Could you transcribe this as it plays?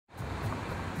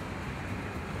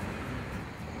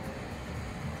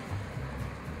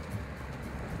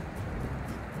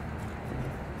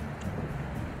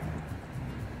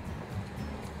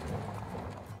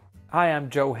Hi, I'm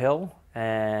Joe Hill,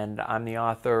 and I'm the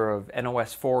author of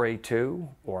NOS 4A2,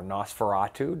 or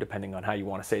Nosferatu, depending on how you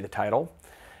want to say the title,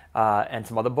 and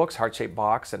some other books, Heart-Shaped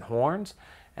Box and Horns.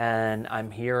 And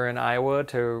I'm here in Iowa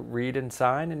to read and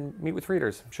sign and meet with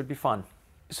readers. Should be fun.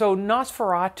 So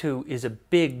Nosferatu is a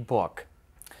big book.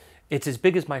 It's as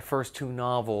big as my first two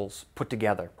novels put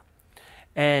together.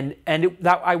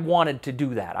 I wanted to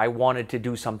do that. I wanted to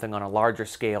do something on a larger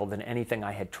scale than anything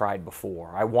I had tried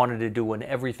before. I wanted to do an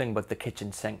everything but the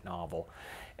kitchen sink novel.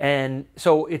 And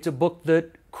so it's a book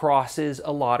that crosses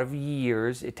a lot of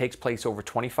years. It takes place over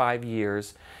 25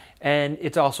 years. And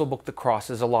it's also a book that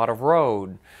crosses a lot of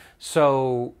road.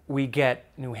 So we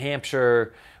get New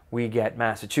Hampshire, we get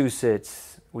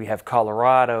Massachusetts, we have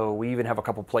Colorado, we even have a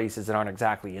couple places that aren't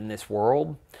exactly in this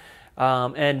world.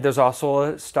 And there's also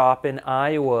a stop in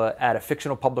Iowa at a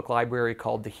fictional public library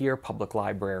called the Here Public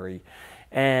Library.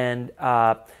 And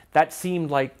that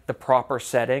seemed like the proper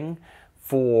setting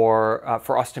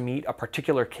for us to meet a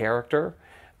particular character.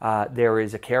 There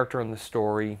is a character in the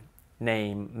story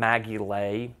named Maggie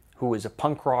Lay, who is a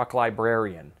punk rock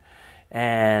librarian.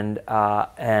 And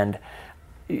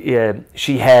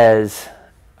she has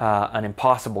an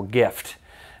impossible gift.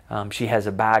 She has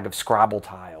a bag of Scrabble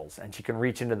tiles, and she can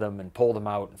reach into them and pull them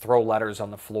out and throw letters on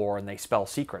the floor, and they spell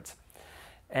secrets.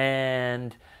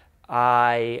 And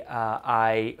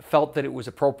I felt that it was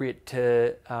appropriate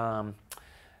to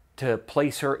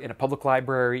place her in a public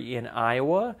library in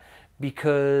Iowa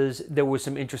because there was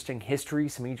some interesting history,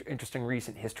 some interesting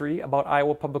recent history about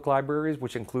Iowa public libraries,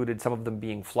 which included some of them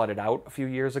being flooded out a few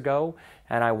years ago,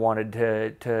 and I wanted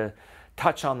to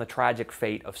touch on the tragic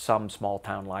fate of some small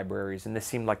town libraries, and this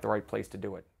seemed like the right place to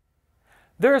do it.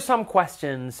 There are some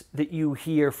questions that you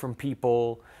hear from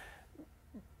people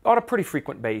on a pretty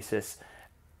frequent basis.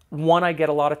 One I get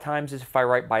a lot of times is if I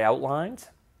write by outlines.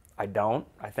 I don't.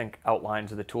 I think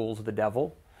outlines are the tools of the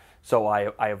devil, so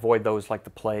I avoid those like the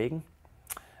plague.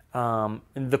 And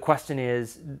the question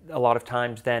is, a lot of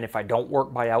times then, if I don't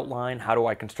work by outline, how do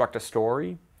I construct a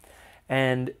story?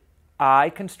 And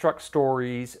I construct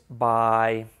stories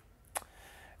I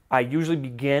usually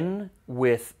begin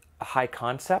with a high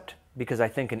concept because I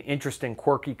think an interesting,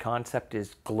 quirky concept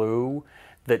is glue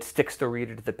that sticks the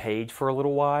reader to the page for a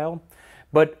little while.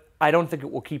 But I don't think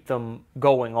it will keep them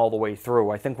going all the way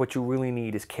through. I think what you really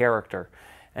need is character.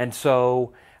 And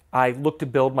so I look to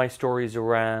build my stories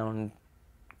around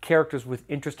characters with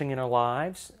interesting inner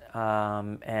lives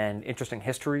and interesting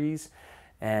histories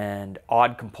and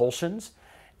odd compulsions.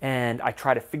 And I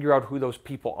try to figure out who those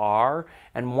people are.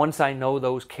 And once I know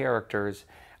those characters,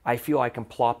 I feel I can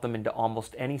plop them into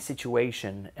almost any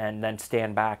situation and then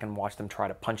stand back and watch them try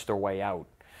to punch their way out.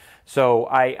 So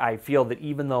I feel that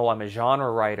even though I'm a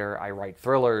genre writer, I write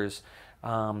thrillers,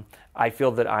 I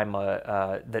feel that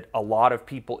that a lot of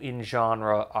people in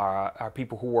genre are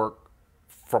people who work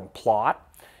from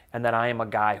plot, and that I am a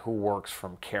guy who works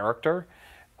from character.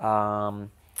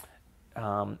 And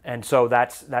so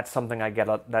that's something I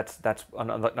get. That's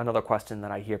another question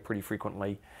that I hear pretty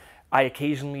frequently. I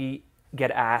occasionally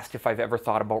get asked if I've ever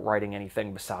thought about writing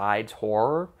anything besides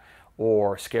horror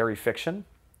or scary fiction,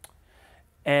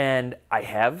 and I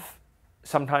have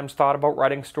sometimes thought about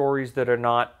writing stories that are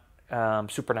not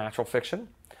supernatural fiction.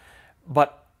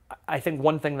 But I think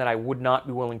one thing that I would not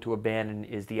be willing to abandon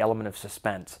is the element of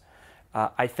suspense.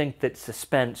 I think that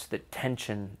suspense, that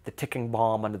tension, the ticking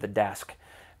bomb under the desk,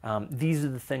 these are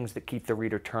the things that keep the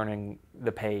reader turning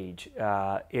the page.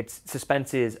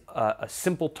 Suspense is a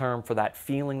simple term for that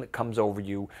feeling that comes over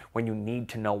you when you need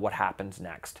to know what happens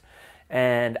next.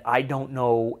 And I don't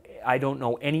know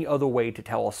any other way to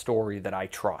tell a story that I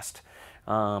trust.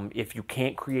 If you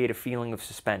can't create a feeling of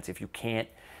suspense, if you can't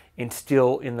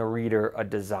instill in the reader a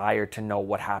desire to know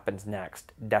what happens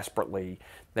next desperately,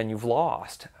 then you've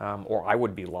lost, or I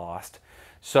would be lost.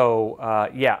 So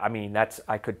yeah, I mean,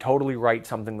 I could totally write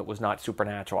something that was not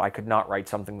supernatural. I could not write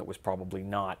something that was probably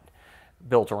not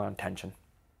built around tension.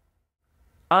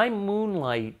 I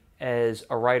moonlight as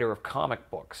a writer of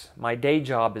comic books. My day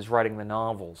job is writing the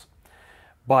novels,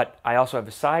 but I also have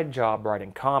a side job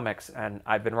writing comics, and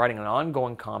I've been writing an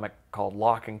ongoing comic called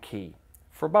Locke Key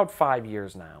for about 5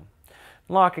 years now.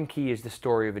 Locke Key is the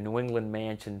story of a New England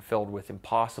mansion filled with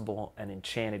impossible and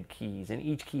enchanted keys, and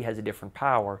each key has a different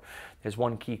power. There's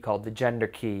one key called the gender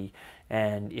key,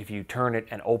 and if you turn it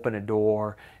and open a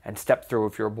door and step through,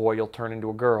 if you're a boy, you'll turn into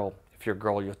a girl. If you're a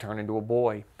girl, you'll turn into a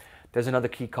boy. There's another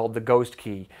key called the ghost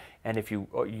key, and if you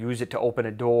use it to open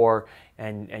a door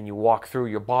and you walk through,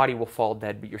 your body will fall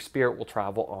dead, but your spirit will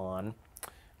travel on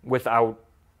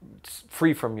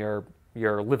free from your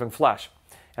living flesh.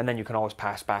 And then you can always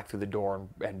pass back through the door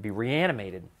and be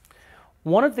reanimated.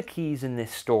 One of the keys in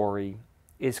this story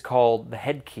is called the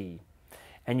head key,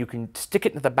 and you can stick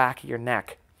it into the back of your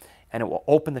neck, and it will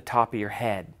open the top of your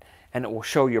head, and it will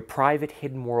show your private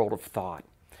hidden world of thought.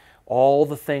 All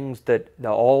the things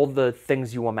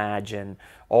you imagine,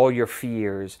 all your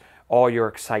fears, all your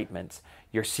excitements,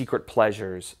 your secret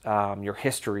pleasures, your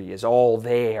history is all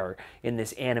there in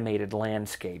this animated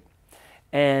landscape.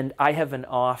 And I have an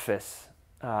office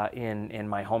in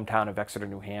my hometown of Exeter,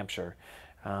 New Hampshire,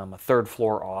 a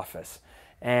third-floor office.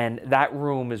 And that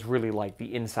room is really like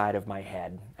the inside of my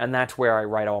head, and that's where I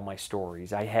write all my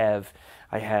stories. I have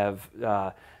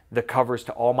the covers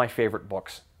to all my favorite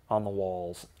books on the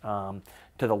walls. To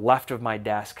the left of my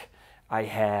desk, I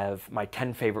have my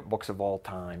 10 favorite books of all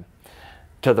time.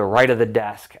 To the right of the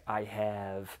desk, I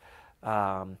have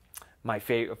my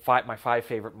 5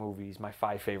 favorite movies, my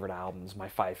 5 favorite albums, my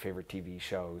 5 favorite TV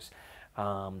shows.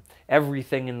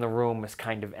 Everything in the room is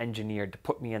kind of engineered to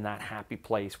put me in that happy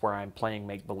place where I'm playing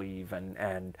make-believe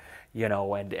and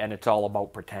it's all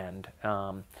about pretend.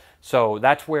 So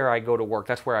that's where I go to work.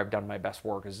 That's where I've done my best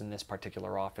work, is in this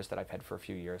particular office that I've had for a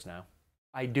few years now.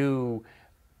 I do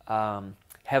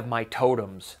have my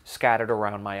totems scattered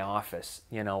around my office,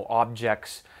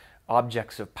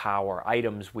 objects of power,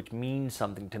 items which mean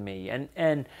something to me.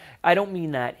 And I don't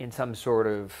mean that in some sort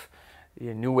of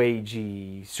new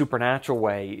agey, supernatural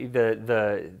way.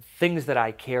 The things that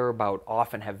I care about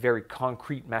often have very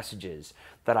concrete messages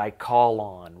that I call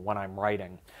on when I'm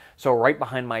writing. So right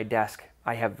behind my desk,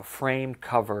 I have the framed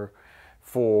cover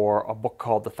for a book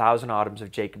called The Thousand Autumns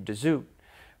of Jacob de Zoet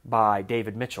by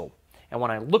David Mitchell. And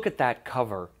when I look at that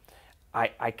cover,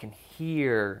 I can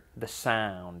hear the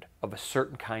sound of a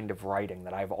certain kind of writing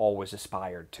that I've always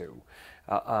aspired to.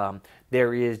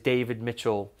 There is David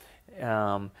Mitchell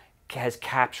has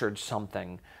captured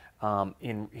something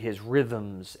in his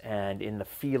rhythms and in the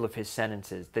feel of his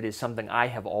sentences that is something I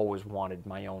have always wanted in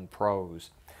my own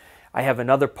prose. I have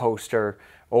another poster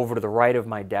over to the right of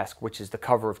my desk, which is the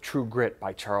cover of True Grit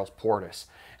by Charles Portis.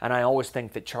 And I always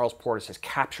think that Charles Portis has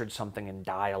captured something in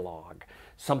dialogue,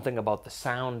 something about the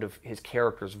sound of his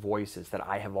characters' voices that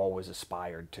I have always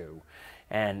aspired to.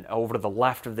 And over to the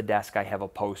left of the desk, I have a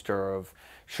poster of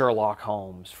Sherlock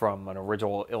Holmes from an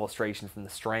original illustration from the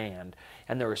Strand.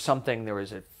 And there is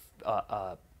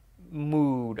a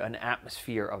mood, an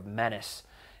atmosphere of menace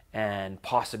and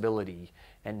possibility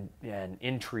and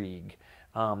intrigue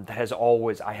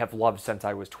that I have loved since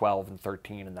I was 12 and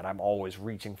 13, and that I'm always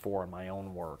reaching for in my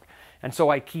own work. And so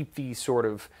I keep these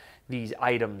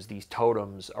items, these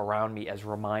totems around me as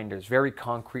reminders, very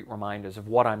concrete reminders of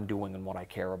what I'm doing and what I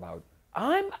care about.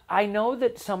 I know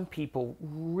that some people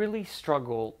really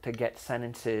struggle to get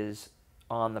sentences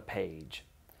on the page.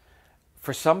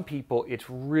 For some people, it's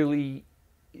really,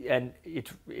 and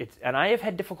I have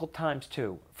had difficult times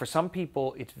too. For some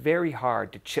people, it's very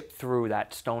hard to chip through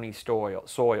that stony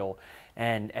soil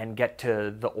and get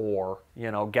to the ore,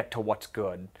 get to what's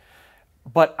good.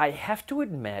 But I have to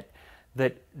admit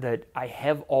that I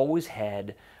have always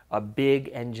had a big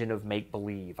engine of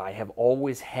make-believe. I have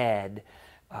always had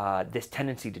this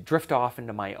tendency to drift off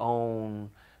into my own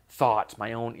thoughts,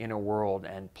 my own inner world,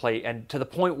 and play, and to the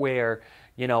point where,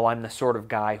 I'm the sort of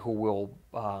guy who will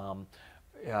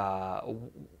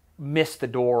miss the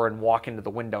door and walk into the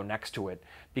window next to it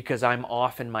because I'm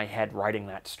off in my head writing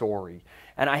that story.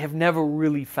 And I have never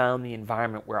really found the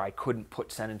environment where I couldn't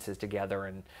put sentences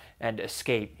together and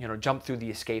escape, jump through the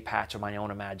escape hatch of my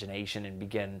own imagination and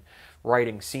begin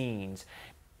writing scenes.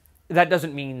 That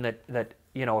doesn't mean that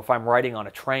if I'm writing on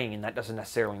a train, that doesn't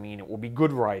necessarily mean it will be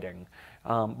good writing.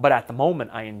 But at the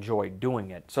moment, I enjoy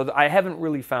doing it. So I haven't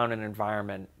really found an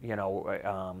environment,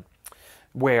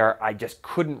 where I just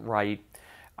couldn't write.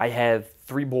 I have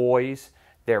 3 boys.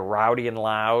 They're rowdy and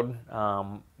loud.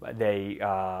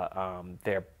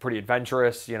 They're pretty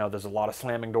adventurous. There's a lot of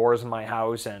slamming doors in my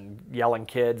house and yelling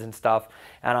kids and stuff.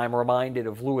 And I'm reminded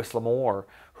of Louis L'Amour,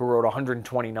 who wrote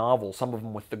 120 novels, some of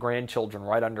them with the grandchildren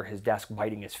right under his desk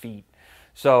biting his feet.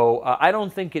 So I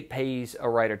don't think it pays a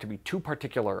writer to be too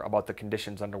particular about the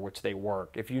conditions under which they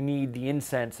work. If you need the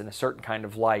incense and a certain kind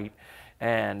of light,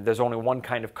 and there's only one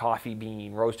kind of coffee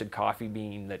bean, roasted coffee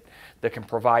bean, that can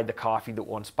provide the coffee that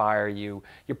will inspire you,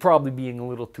 you're probably being a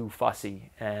little too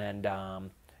fussy. And,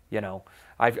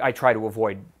 I try to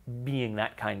avoid being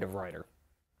that kind of writer.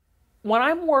 When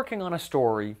I'm working on a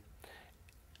story,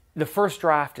 the first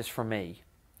draft is for me.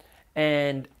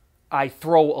 And I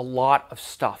throw a lot of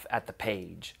stuff at the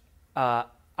page.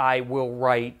 I will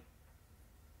write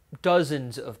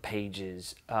dozens of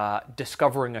pages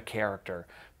discovering a character,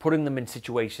 putting them in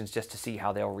situations just to see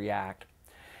how they'll react.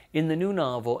 In the new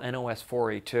novel, NOS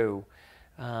 4A2,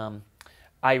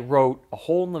 I wrote a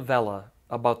whole novella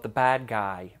about the bad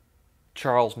guy,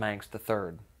 Charles Manx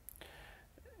III.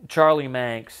 Charlie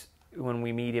Manx, when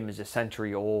we meet him, is a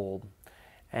century old,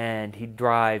 and he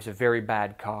drives a very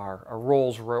bad car, a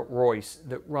Rolls Royce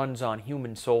that runs on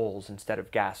human souls instead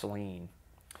of gasoline.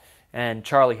 And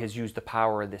Charlie has used the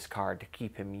power of this car to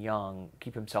keep him young,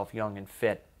 keep himself young and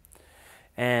fit.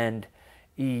 And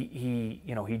he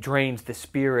drains the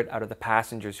spirit out of the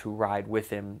passengers who ride with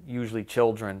him, usually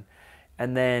children,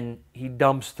 and then he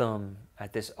dumps them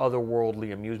at this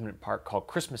otherworldly amusement park called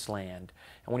Christmasland.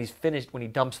 And when he's finished, when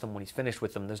he's finished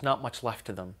with them, there's not much left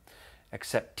to them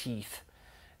except teeth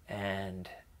and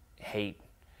hate.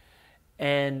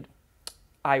 And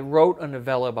I wrote a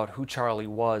novella about who Charlie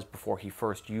was before he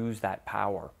first used that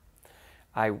power.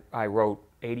 I wrote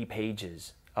 80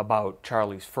 pages about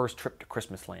Charlie's first trip to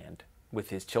Christmasland with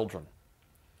his children.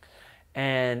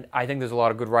 And I think there's a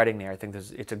lot of good writing there. I think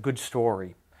it's a good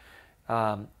story.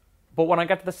 But when I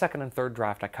got to the second and third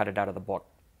draft, I cut it out of the book.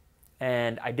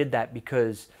 And I did that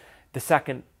because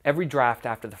every draft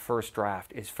after the first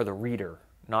draft is for the reader,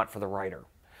 not for the writer.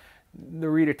 The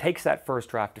reader takes that first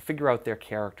draft to figure out their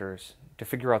characters, to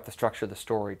figure out the structure of the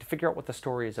story, to figure out what the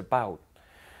story is about.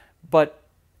 But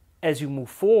as you move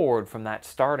forward from that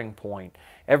starting point,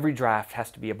 every draft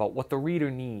has to be about what the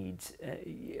reader needs,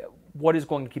 what is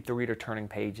going to keep the reader turning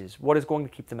pages, what is going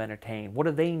to keep them entertained, what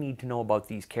do they need to know about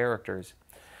these characters.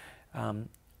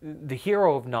 The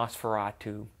hero of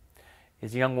Nosferatu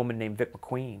is a young woman named Vic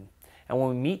McQueen. And when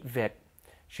we meet Vic,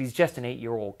 she's just an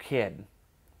 8-year-old kid.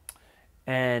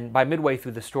 And by midway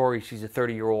through the story, she's a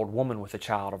 30-year-old woman with a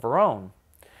child of her own.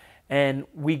 And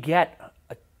we get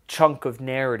a chunk of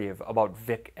narrative about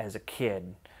Vic as a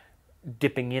kid,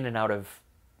 dipping in and out of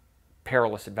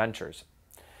perilous adventures.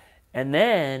 And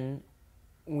then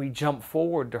we jump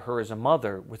forward to her as a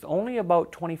mother with only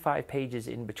about 25 pages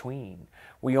in between.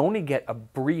 We only get a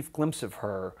brief glimpse of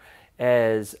her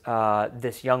as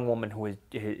this young woman who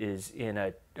is in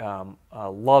a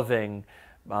loving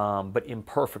but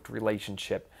imperfect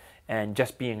relationship and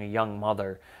just being a young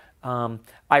mother.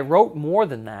 I wrote more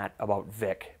than that about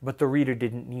Vic, but the reader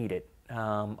didn't need it.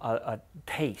 A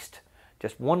taste,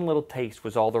 just one little taste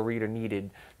was all the reader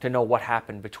needed to know what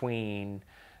happened between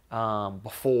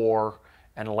before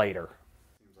and later.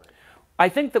 I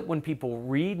think that when people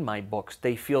read my books,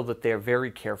 they feel that they're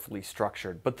very carefully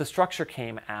structured, but the structure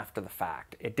came after the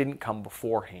fact. It didn't come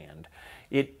beforehand.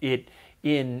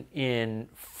 In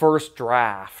first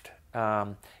draft,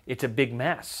 it's a big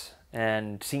mess,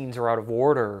 and scenes are out of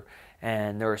order,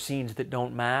 and there are scenes that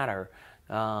don't matter,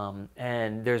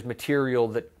 and there's material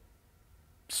that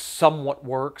somewhat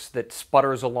works, that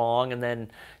sputters along, and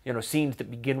then scenes that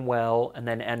begin well and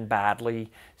then end badly,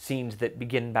 scenes that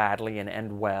begin badly and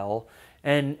end well,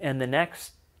 and the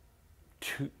next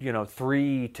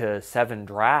 3 to 7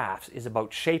 drafts is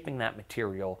about shaping that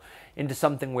material into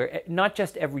something where not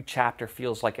just every chapter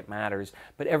feels like it matters,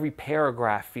 but every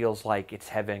paragraph feels like it's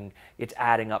adding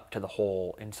up to the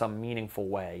whole in some meaningful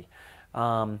way.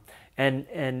 I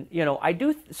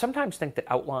do sometimes think that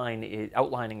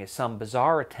outlining is some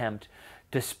bizarre attempt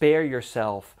to spare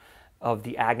yourself of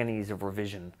the agonies of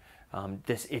revision.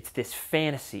 It's this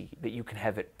fantasy that you can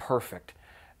have it perfect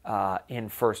in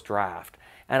first draft.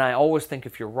 And I always think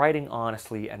if you're writing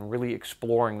honestly and really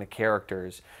exploring the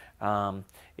characters,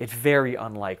 it's very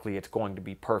unlikely it's going to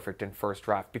be perfect in first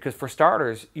draft. Because for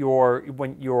starters, your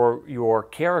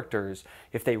characters,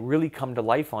 if they really come to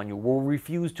life on you, will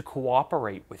refuse to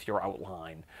cooperate with your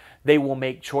outline. They will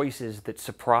make choices that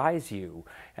surprise you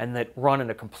and that run in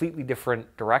a completely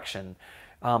different direction.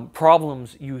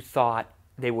 Problems you thought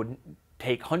they would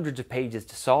take hundreds of pages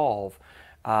to solve,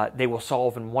 they will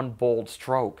solve in one bold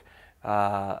stroke.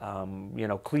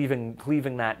 Cleaving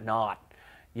that knot,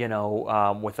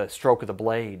 with a stroke of the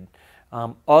blade.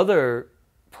 Other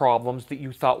problems that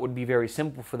you thought would be very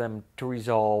simple for them to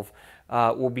resolve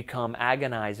will become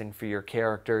agonizing for your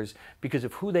characters because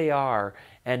of who they are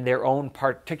and their own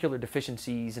particular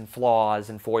deficiencies and flaws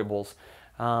and foibles.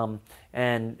 So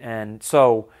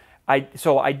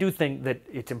I do think that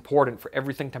it's important for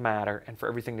everything to matter and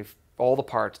for all the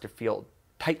parts to feel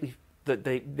tightly, that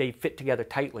they fit together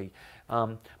tightly.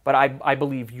 But I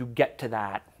believe you get to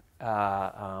that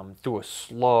through a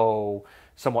slow,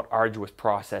 somewhat arduous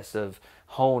process of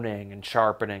honing and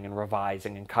sharpening and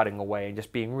revising and cutting away and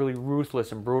just being really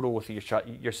ruthless and brutal with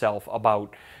yourself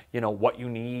about what you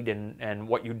need and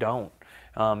what you don't.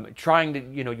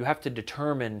 You have to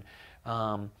determine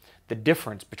the the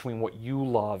difference between what you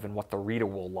love and what the reader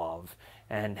will love,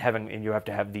 and you have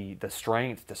to have the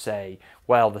strength to say,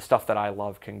 well, the stuff that I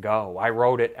love can go. I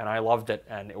wrote it and I loved it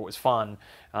and it was fun,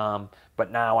 but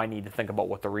now I need to think about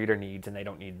what the reader needs, and they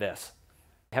don't need this.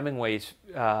 Hemingway's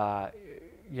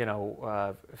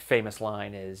famous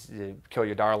line is "Kill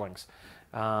your darlings."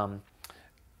 I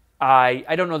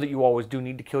don't know that you always do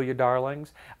need to kill your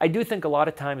darlings. I do think a lot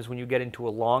of times when you get into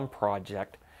a long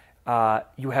project,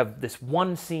 you have this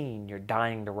one scene you're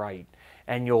dying to write,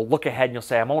 and you'll look ahead and you'll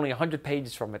say, I'm only 100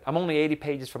 pages from it, I'm only 80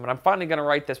 pages from it, I'm finally going to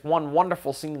write this one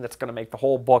wonderful scene that's going to make the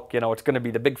whole book, it's going to be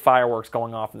the big fireworks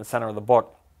going off in the center of the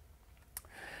book.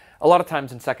 A lot of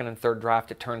times in second and third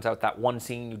draft, it turns out that one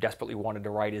scene you desperately wanted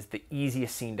to write is the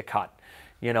easiest scene to cut.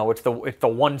 It's the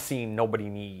one scene nobody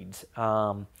needs.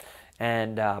 But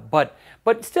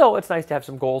still, it's nice to have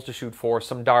some goals to shoot for,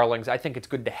 some darlings. I think it's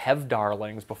good to have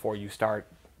darlings before you start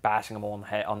bashing them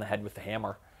on the head with the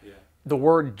hammer. Yeah. The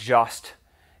word "just"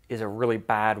 is a really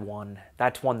bad one.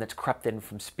 That's one that's crept in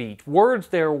from speech.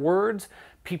 There are words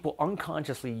people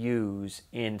unconsciously use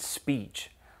in speech,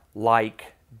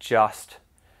 like just,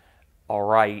 all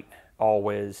right,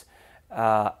 always,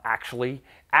 actually.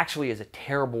 Actually is a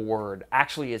terrible word.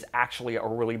 Actually is actually a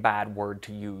really bad word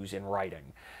to use in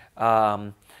writing.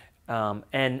 And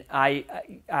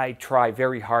I try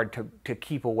very hard to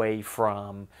keep away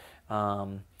from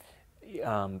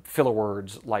filler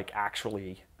words like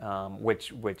 "actually,"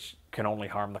 which can only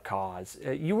harm the cause.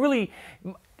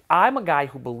 I'm a guy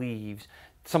who believes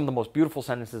some of the most beautiful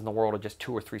sentences in the world are just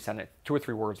two or three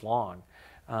words long.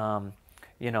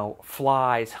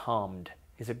 Flies hummed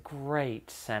is a great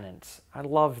sentence. I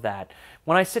love that.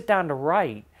 When I sit down to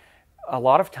write, a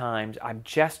lot of times I'm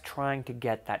just trying to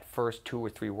get that first 2 or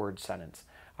 3 word sentence.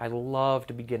 I love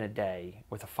to begin a day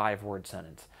with a 5-word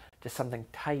sentence, just something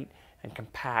tight and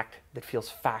compact that feels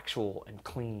factual and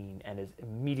clean and is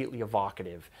immediately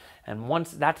evocative. And once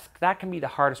that can be the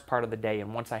hardest part of the day,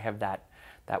 and once I have that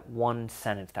one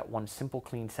sentence, that one simple,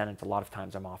 clean sentence, a lot of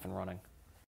times I'm off and running.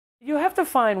 You do have to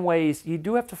find ways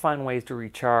to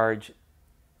recharge.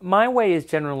 My way is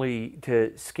generally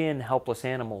to skin helpless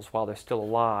animals while they're still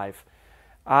alive.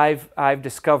 I've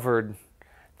discovered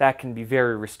that can be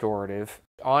very restorative.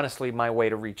 Honestly, my way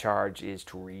to recharge is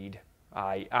to read.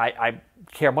 I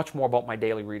care much more about my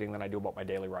daily reading than I do about my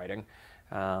daily writing.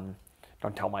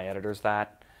 Don't tell my editors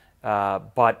that.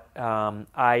 But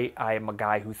I am a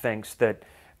guy who thinks that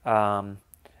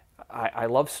I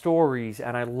love stories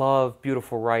and I love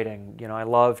beautiful writing. I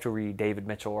love to read David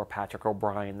Mitchell or Patrick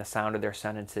O'Brian, the sound of their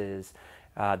sentences,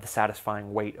 the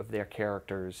satisfying weight of their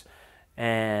characters.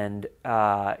 And,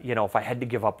 if I had to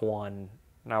give up one,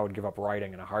 I would give up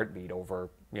writing in a heartbeat over,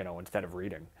 instead of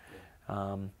reading.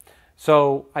 Yeah.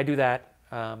 So I do that.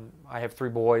 I have 3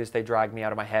 boys. They drag me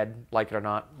out of my head, like it or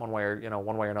not, one way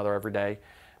or another every day.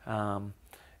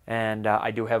 And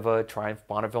I do have a Triumph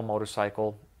Bonneville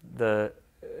motorcycle. The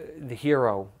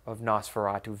hero of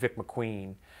Nosferatu, Vic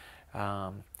McQueen,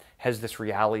 has this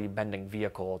reality-bending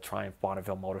vehicle, Triumph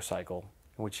Bonneville motorcycle,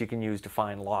 which he can use to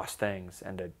find lost things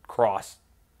and to cross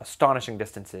astonishing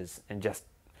distances in just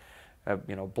a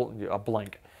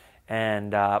blink.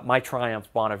 And my Triumph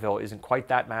Bonneville isn't quite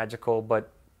that magical,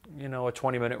 but a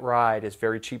 20-minute ride is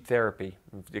very cheap therapy.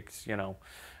 It's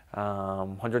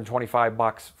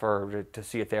 $125 to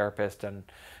see a therapist, and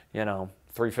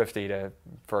 $3.50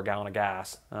 for a gallon of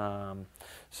gas.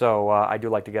 So I do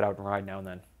like to get out and ride now and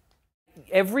then.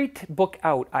 Every book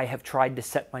out, I have tried to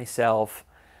set myself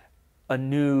a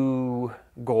new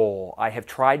goal. I have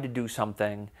tried to do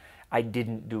something I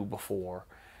didn't do before.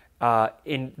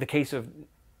 In the case of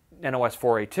NOS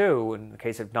 4A2, in the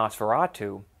case of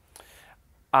Nosferatu,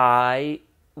 I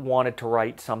wanted to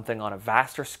write something on a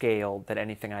vaster scale than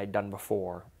anything I had done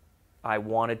before. I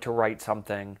wanted to write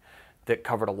something that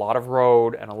covered a lot of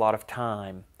road and a lot of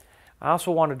time. I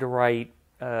also wanted to write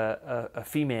a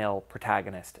female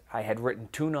protagonist. I had written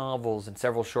 2 novels and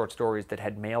several short stories that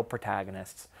had male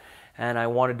protagonists, and I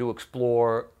wanted to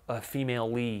explore a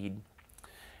female lead.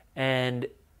 And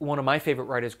one of my favorite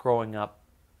writers growing up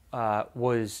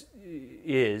is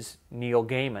Neil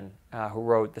Gaiman, who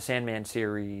wrote the Sandman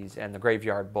series and the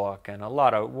Graveyard Book and a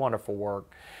lot of wonderful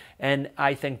work. And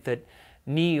I think that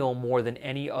Neil, more than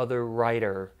any other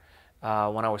writer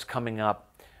when I was coming up,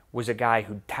 was a guy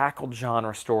who tackled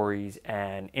genre stories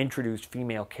and introduced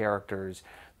female characters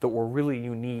that were really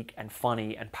unique and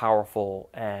funny and powerful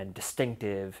and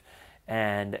distinctive.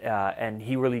 And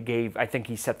he really I think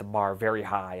he set the bar very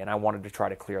high, and I wanted to try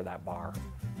to clear that bar.